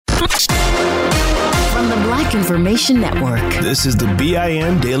From the Black Information Network, this is the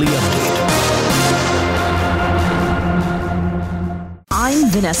BIN Daily Update. I'm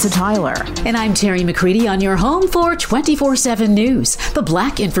Vanessa Tyler. And I'm Terry McCready on your home for 24/7 News, the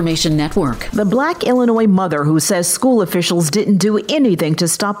Black Information Network. The Black Illinois mother who says school officials didn't do anything to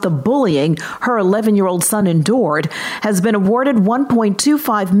stop the bullying her 11-year-old son endured has been awarded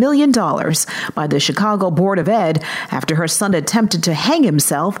 $1.25 million by the Chicago Board of Ed after her son attempted to hang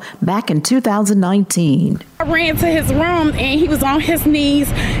himself back in 2019. I ran to his room and he was on his knees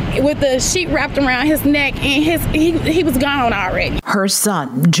with the sheet wrapped around his neck and he was gone already. Her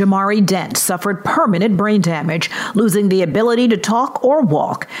son, Jamari Dent, suffered permanent brain damage, losing the ability to talk or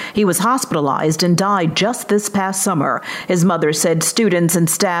walk. He was hospitalized and died just this past summer. His mother said students and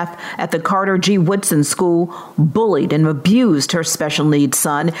staff at the Carter G. Woodson School bullied and abused her special needs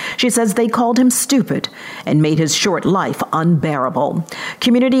son. She says they called him stupid and made his short life unbearable.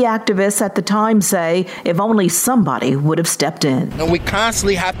 Community activists at the time say if only somebody would have stepped in. And we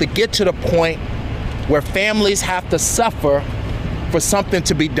constantly have to get to the point where families have to suffer for something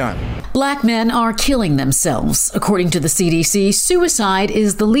to be done. Black men are killing themselves. According to the CDC, suicide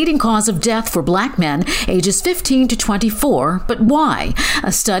is the leading cause of death for Black men ages 15 to 24. But why?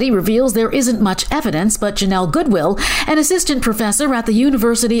 A study reveals there isn't much evidence, but Janelle Goodwill, an assistant professor at the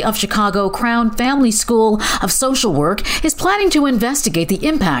University of Chicago Crown Family School of Social Work, is planning to investigate the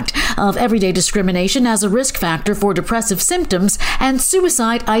impact of everyday discrimination as a risk factor for depressive symptoms and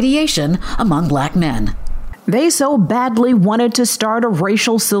suicide ideation among Black men. They so badly wanted to start a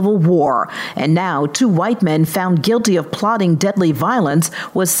racial civil war, and now 2 white men found guilty of plotting deadly violence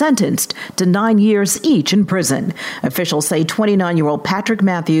was sentenced to 9 years each in prison. Officials say 29-year-old Patrick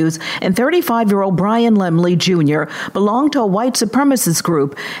Matthews and 35-year-old Brian Lemley Jr. belonged to a white supremacist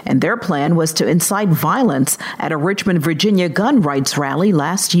group, and their plan was to incite violence at a Richmond, Virginia gun rights rally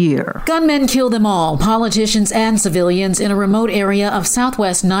last year. Gunmen killed them all. Politicians and civilians in a remote area of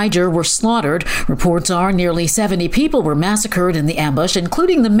southwest Niger were slaughtered. Reports are nearly 70 people were massacred in the ambush,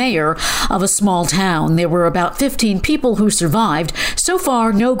 including the mayor of a small town. There were about 15 people who survived. So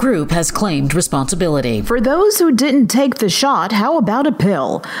far, no group has claimed responsibility. For those who didn't take the shot, how about a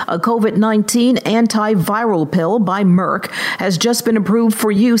pill? A COVID-19 antiviral pill by Merck has just been approved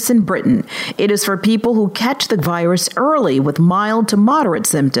for use in Britain. It is for people who catch the virus early with mild to moderate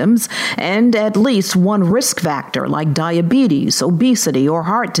symptoms and at least one risk factor like diabetes, obesity, or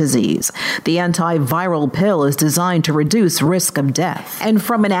heart disease. The antiviral pill is designed to reduce risk of death. And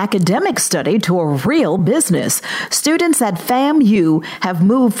from an academic study to a real business, students at FAMU have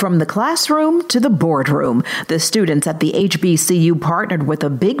moved from the classroom to the boardroom. The students at the HBCU partnered with a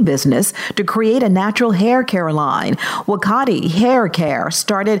big business to create a natural hair care line. Wakati Hair Care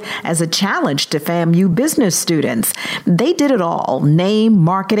started as a challenge to FAMU business students. They did it all, name,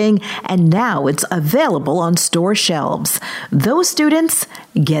 marketing, and now it's available on store shelves. Those students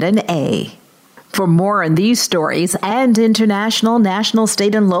get an A. For more on these stories and international, national,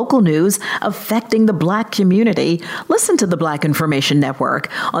 state, and local news affecting the Black community, listen to the Black Information Network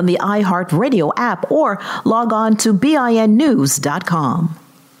on the iHeartRadio app or log on to BINnews.com.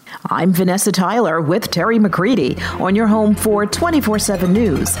 I'm Vanessa Tyler with Terry McCready on your home for 24/7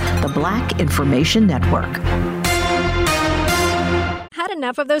 News, the Black Information Network. Had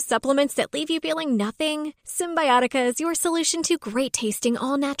enough of those supplements that leave you feeling nothing? Symbiotica is your solution to great-tasting,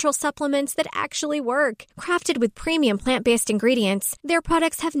 all-natural supplements that actually work. Crafted with premium plant-based ingredients, their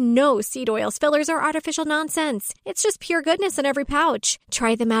products have no seed oils, fillers, or artificial nonsense. It's just pure goodness in every pouch.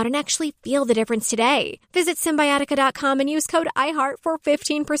 Try them out and actually feel the difference today. Visit Symbiotica.com and use code IHEART for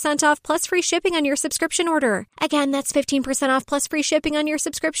 15% off plus free shipping on your subscription order. Again, that's 15% off plus free shipping on your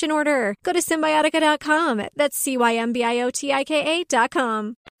subscription order. Go to Symbiotica.com. That's CYMBIOTIKA.com.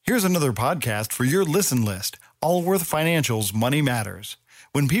 Here's another podcast for your listen list. Allworth Financial's Money Matters.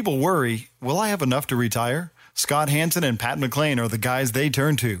 When people worry, will I have enough to retire? Scott Hansen and Pat McClain are the guys they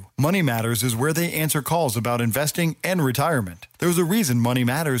turn to. Money Matters is where they answer calls about investing and retirement. There's a reason Money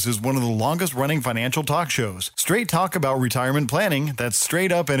Matters is one of the longest-running financial talk shows. Straight talk about retirement planning that's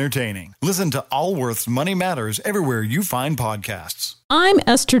straight up entertaining. Listen to Allworth's Money Matters everywhere you find podcasts. I'm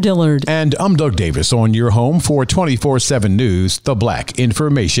Esther Dillard. And I'm Doug Davis on your home for 24/7 News, the Black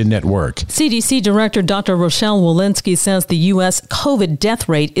Information Network. CDC Director Dr. Rochelle Walensky says the U.S. COVID death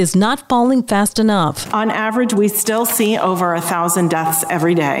rate is not falling fast enough. On average, we still see over 1,000 deaths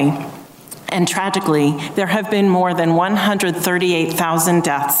every day. And tragically, there have been more than 138,000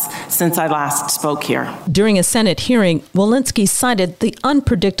 deaths since I last spoke here. During a Senate hearing, Walensky cited the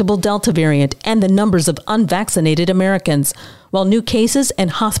unpredictable Delta variant and the numbers of unvaccinated Americans. While new cases and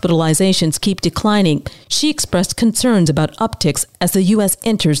hospitalizations keep declining, she expressed concerns about upticks as the U.S.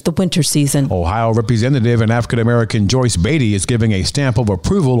 enters the winter season. Ohio Representative and African-American Joyce Beatty is giving a stamp of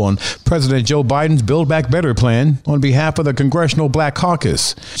approval on President Joe Biden's Build Back Better plan on behalf of the Congressional Black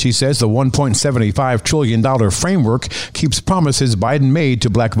Caucus. She says the $1.75 trillion framework keeps promises Biden made to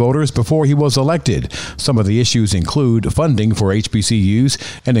black voters before he was elected. Some of the issues include funding for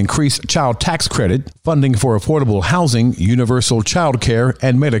HBCUs, an increased child tax credit, funding for affordable housing, universal child care,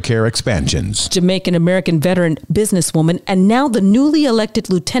 and Medicare expansions. Jamaican-American veteran businesswoman and now the newly elected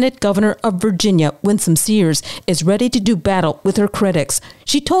Lieutenant Governor of Virginia, Winsome Sears, is ready to do battle with her critics.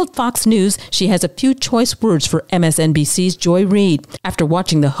 She told Fox News she has a few choice words for MSNBC's Joy Reid after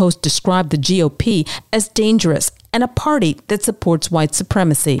watching the host describe the GOP as dangerous and a party that supports white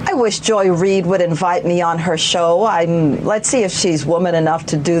supremacy. I wish Joy Reid would invite me on her show. Let's see if she's woman enough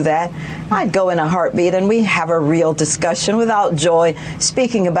to do that. I'd go in a heartbeat and we have a real discussion without Joy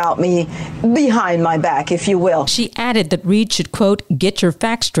speaking about me behind my back, if you will. She added that Reid should, quote, get your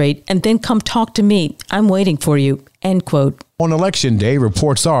facts straight and then come talk to me. I'm waiting for you, end quote. On Election Day,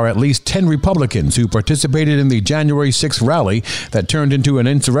 reports are at least 10 Republicans who participated in the January 6th rally that turned into an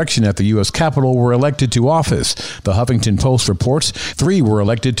insurrection at the U.S. Capitol were elected to office. The Huffington Post reports 3 were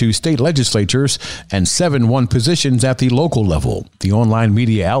elected to state legislatures and 7 won positions at the local level. The online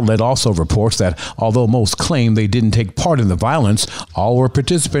media outlet also reports that although most claim they didn't take part in the violence, all were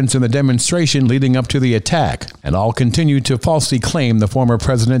participants in the demonstration leading up to the attack, and all continued to falsely claim the former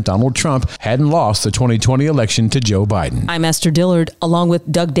President Donald Trump hadn't lost the 2020 election to Joe Biden. I'm Esther Dillard, along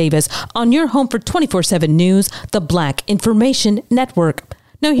with Doug Davis, on your home for 24/7 News, the Black Information Network.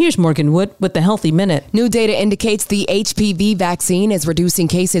 Now here's Morgan Wood with the Healthy Minute. New data indicates the HPV vaccine is reducing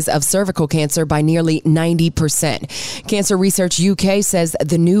cases of cervical cancer by nearly 90%. Cancer Research UK says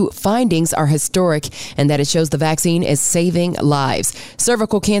the new findings are historic and that it shows the vaccine is saving lives.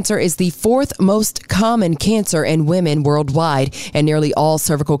 Cervical cancer is the 4th most common cancer in women worldwide, and nearly all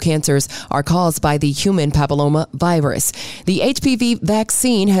cervical cancers are caused by the human papilloma virus. The HPV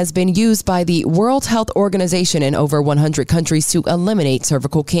vaccine has been used by the World Health Organization in over 100 countries to eliminate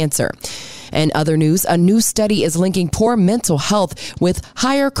cervical cancer. And other news, a new study is linking poor mental health with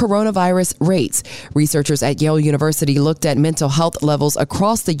higher coronavirus rates. Researchers at Yale University looked at mental health levels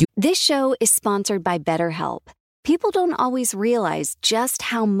across the U.S. This show is sponsored by BetterHelp. People don't always realize just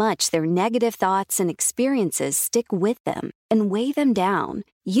how much their negative thoughts and experiences stick with them and weigh them down.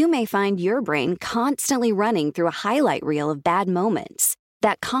 You may find your brain constantly running through a highlight reel of bad moments.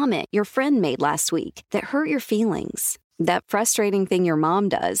 That comment your friend made last week that hurt your feelings. That frustrating thing your mom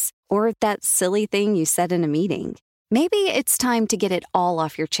does, or that silly thing you said in a meeting. Maybe it's time to get it all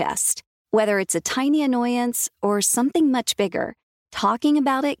off your chest. Whether it's a tiny annoyance or something much bigger, talking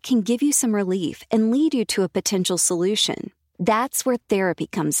about it can give you some relief and lead you to a potential solution. That's where therapy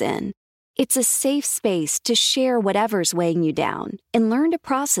comes in. It's a safe space to share whatever's weighing you down and learn to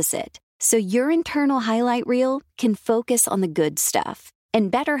process it so your internal highlight reel can focus on the good stuff. And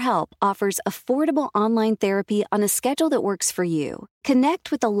BetterHelp offers affordable online therapy on a schedule that works for you.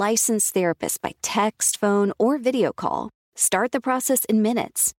 Connect with a licensed therapist by text, phone, or video call. Start the process in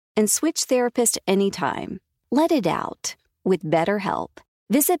minutes and switch therapist anytime. Let it out with BetterHelp.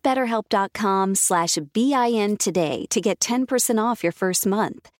 Visit BetterHelp.com/BIN today to get 10% off your first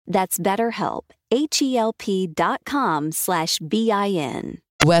month. That's BetterHelp, HELP.com/BIN.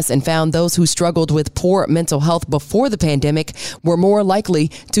 And found those who struggled with poor mental health before the pandemic were more likely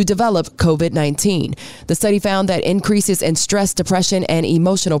to develop COVID-19. The study found that increases in stress, depression, and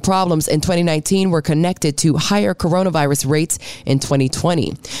emotional problems in 2019 were connected to higher coronavirus rates in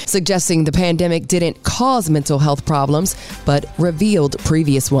 2020, suggesting the pandemic didn't cause mental health problems, but revealed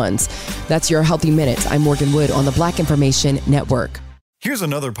previous ones. That's your Healthy Minute. I'm Morgan Wood on the Black Information Network. Here's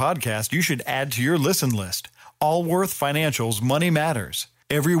another podcast you should add to your listen list. Allworth Financial's Money Matters.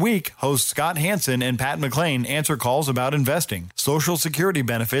 Every week, hosts Scott Hansen and Pat McClain answer calls about investing, Social Security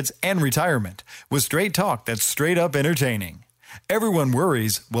benefits, and retirement with straight talk that's straight up entertaining. Everyone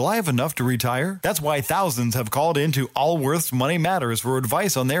worries, will I have enough to retire? That's why thousands have called into Allworth's Money Matters for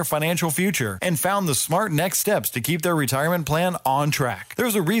advice on their financial future and found the smart next steps to keep their retirement plan on track.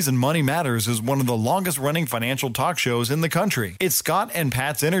 There's a reason Money Matters is one of the longest running financial talk shows in the country. It's Scott and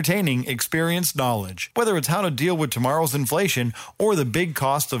Pat's entertaining, experienced knowledge. Whether it's how to deal with tomorrow's inflation or the big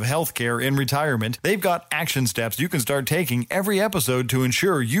costs of healthcare in retirement, they've got action steps you can start taking every episode to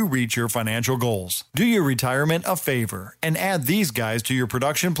ensure you reach your financial goals. Do your retirement a favor and add these guys to your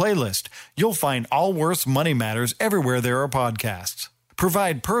production playlist. You'll find Allworth's Money Matters everywhere there are podcasts.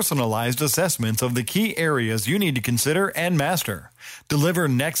 Provide personalized assessments of the key areas you need to consider and master. Deliver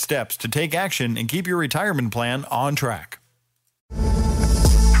next steps to take action and keep your retirement plan on track.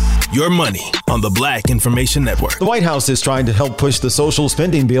 Your money on the Black Information Network. The White House is trying to help push the social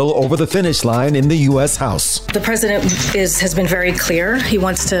spending bill over the finish line in the U.S. House. The president has been very clear. He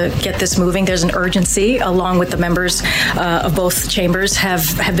wants to get this moving. There's an urgency, along with the members of both chambers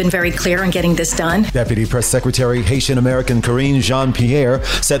have been very clear on getting this done. Deputy Press Secretary Haitian-American Karine Jean-Pierre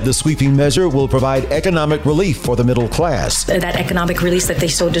said the sweeping measure will provide economic relief for the middle class. That economic release that they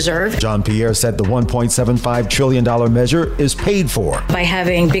so deserve. Jean-Pierre said the $1.75 trillion measure is paid for by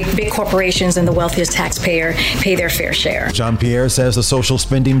having big corporations and the wealthiest taxpayer pay their fair share. Jean-Pierre says the social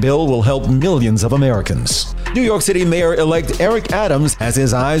spending bill will help millions of Americans. New York City Mayor-elect Eric Adams has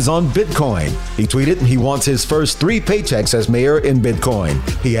his eyes on Bitcoin. He tweeted he wants his first 3 paychecks as mayor in Bitcoin.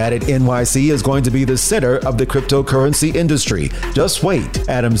 He added NYC is going to be the center of the cryptocurrency industry. Just wait.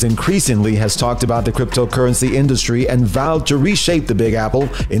 Adams increasingly has talked about the cryptocurrency industry and vowed to reshape the Big Apple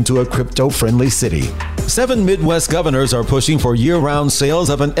into a crypto-friendly city. 7 Midwest governors are pushing for year-round sales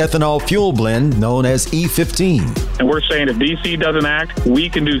of an ethanol fuel blend known as E15. And we're saying if D.C. doesn't act, we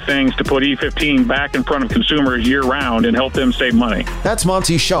can do things to put E15 back in front of consumers year-round and help them save money. That's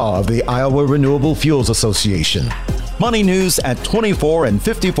Monty Shaw of the Iowa Renewable Fuels Association. Money news at 24 and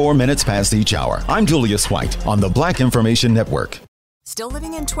 54 minutes past each hour. I'm Julius White on the Black Information Network. Still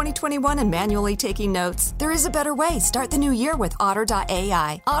living in 2021 and manually taking notes? There is a better way. Start the new year with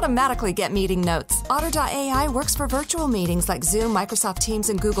Otter.ai. Automatically get meeting notes. Otter.ai works for virtual meetings like Zoom, Microsoft Teams,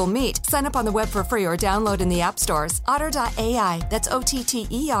 and Google Meet. Sign up on the web for free or download in the app stores. Otter.ai. That's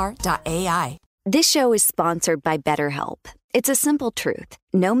OTTER.ai. This show is sponsored by BetterHelp. It's a simple truth.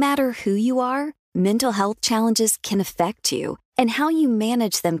 No matter who you are, mental health challenges can affect you, and how you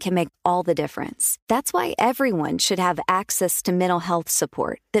manage them can make all the difference. That's why everyone should have access to mental health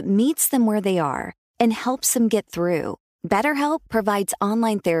support that meets them where they are and helps them get through. BetterHelp provides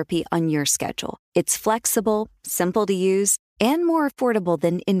online therapy on your schedule. It's flexible, simple to use, and more affordable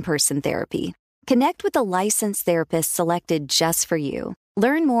than in-person therapy. Connect with a licensed therapist selected just for you.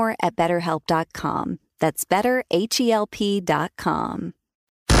 Learn more at BetterHelp.com. That's BetterHelp.com.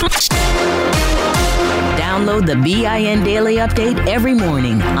 Download the BIN Daily Update every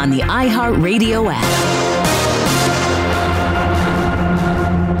morning on the iHeartRadio app.